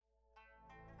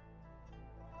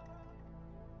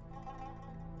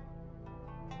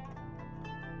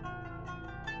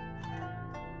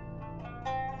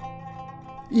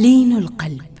لين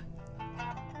القلب.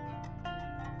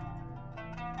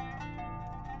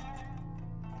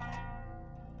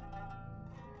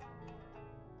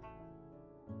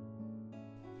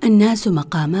 الناس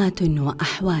مقامات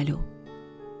وأحوال،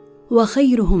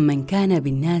 وخيرهم من كان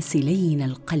بالناس لين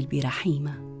القلب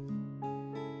رحيما.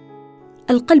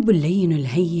 القلب اللين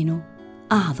الهين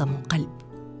أعظم قلب،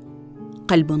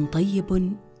 قلب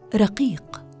طيب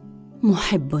رقيق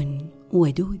محب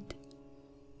ودود،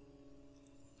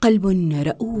 قلب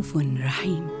رؤوف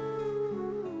رحيم.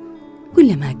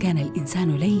 كلما كان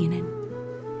الإنسان لينا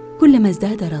كلما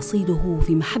ازداد رصيده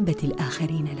في محبة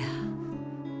الآخرين له،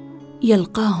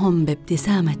 يلقاهم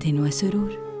بابتسامة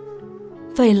وسرور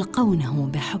فيلقونه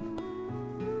بحب،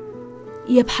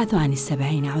 يبحث عن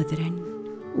 70 عذرا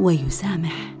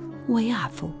ويسامح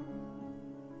ويعفو.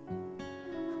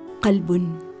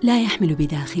 قلب لا يحمل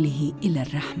بداخله إلا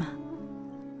الرحمة،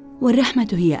 والرحمة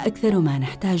هي أكثر ما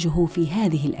نحتاجه في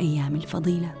هذه الأيام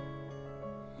الفضيلة.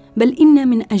 بل إن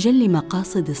من أجل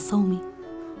مقاصد الصوم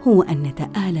هو أن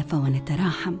نتآلف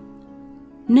ونتراحم،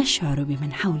 نشعر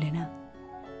بمن حولنا،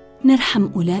 نرحم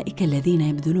أولئك الذين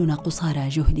يبذلون قصارى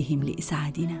جهدهم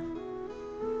لإسعادنا.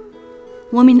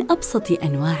 ومن أبسط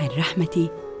أنواع الرحمة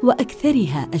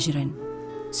وأكثرها أجراً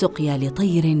سقيا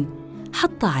لطير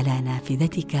حط على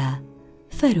نافذتك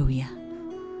فروية.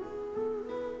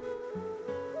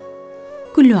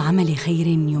 كل عمل خير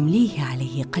يمليه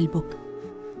عليه قلبك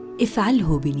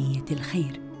افعله بنية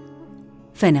الخير،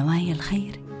 فنوايا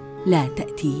الخير لا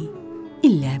تأتي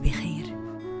إلا بخير.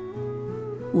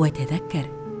 وتذكر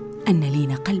أن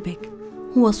لين قلبك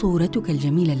هو صورتك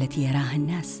الجميلة التي يراها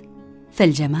الناس،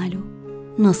 فالجمال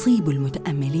نصيب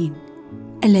المتأملين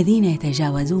الذين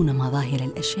يتجاوزون مظاهر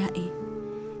الأشياء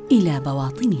إلى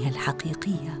بواطنها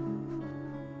الحقيقية.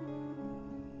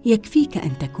 يكفيك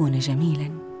أن تكون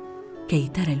جميلاً كي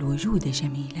ترى الوجود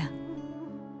جميلا.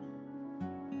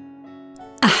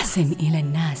 أحسن إلى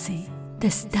الناس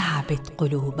تستعبد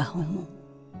قلوبهم،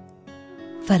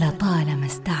 فلطالما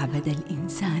استعبد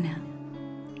الإنسان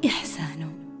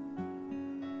إحسانه.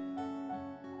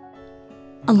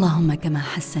 اللهم كما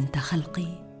حسنت خلقي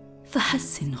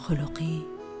فحسن خلقي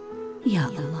يا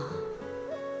الله.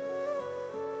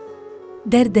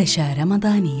 دردشة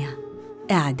رمضانية،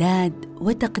 إعداد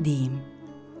وتقديم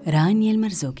رانيا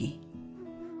المرزوقي.